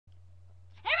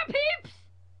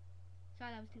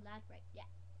that was too loud, right? Yeah.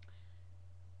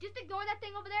 Just ignore that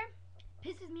thing over there.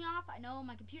 Pisses me off. I know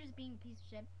my computer's being a piece of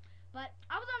shit. But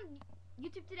I was on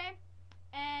YouTube today,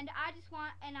 and I just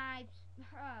want, and I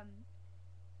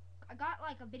got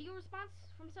like a video response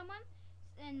from someone,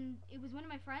 and it was one of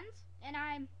my friends,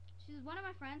 and she was one of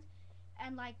my friends,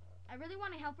 and like I really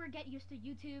want to help her get used to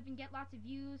YouTube and get lots of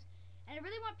views, and I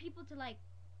really want people to like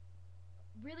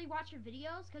really watch her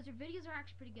videos because her videos are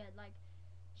actually pretty good. Like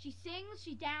she sings,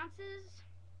 she dances,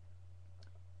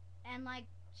 and like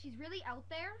she's really out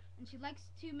there, and she likes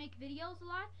to make videos a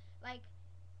lot. Like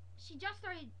she just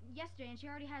started yesterday, and she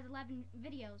already has 11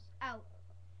 videos out,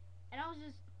 and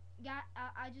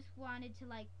I just wanted to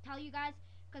like tell you guys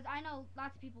because I know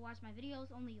lots of people watch my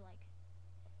videos.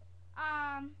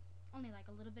 Only like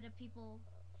a little bit of people,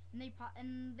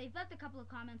 and they've left a couple of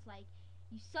comments like,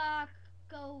 "You suck.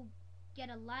 Go get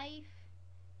a life.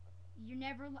 You're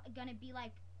never gonna be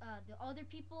like the other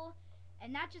people,"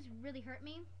 and that just really hurt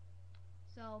me.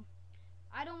 So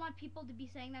I don't want people to be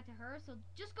saying that to her. So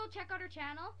just go check out her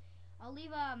channel. I'll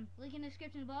leave a link in the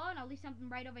description below, and I'll leave something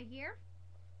right over here.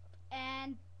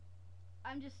 And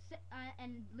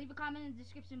and leave a comment in the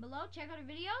description below. Check out her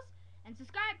videos and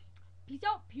subscribe. Peace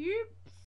out, peeps.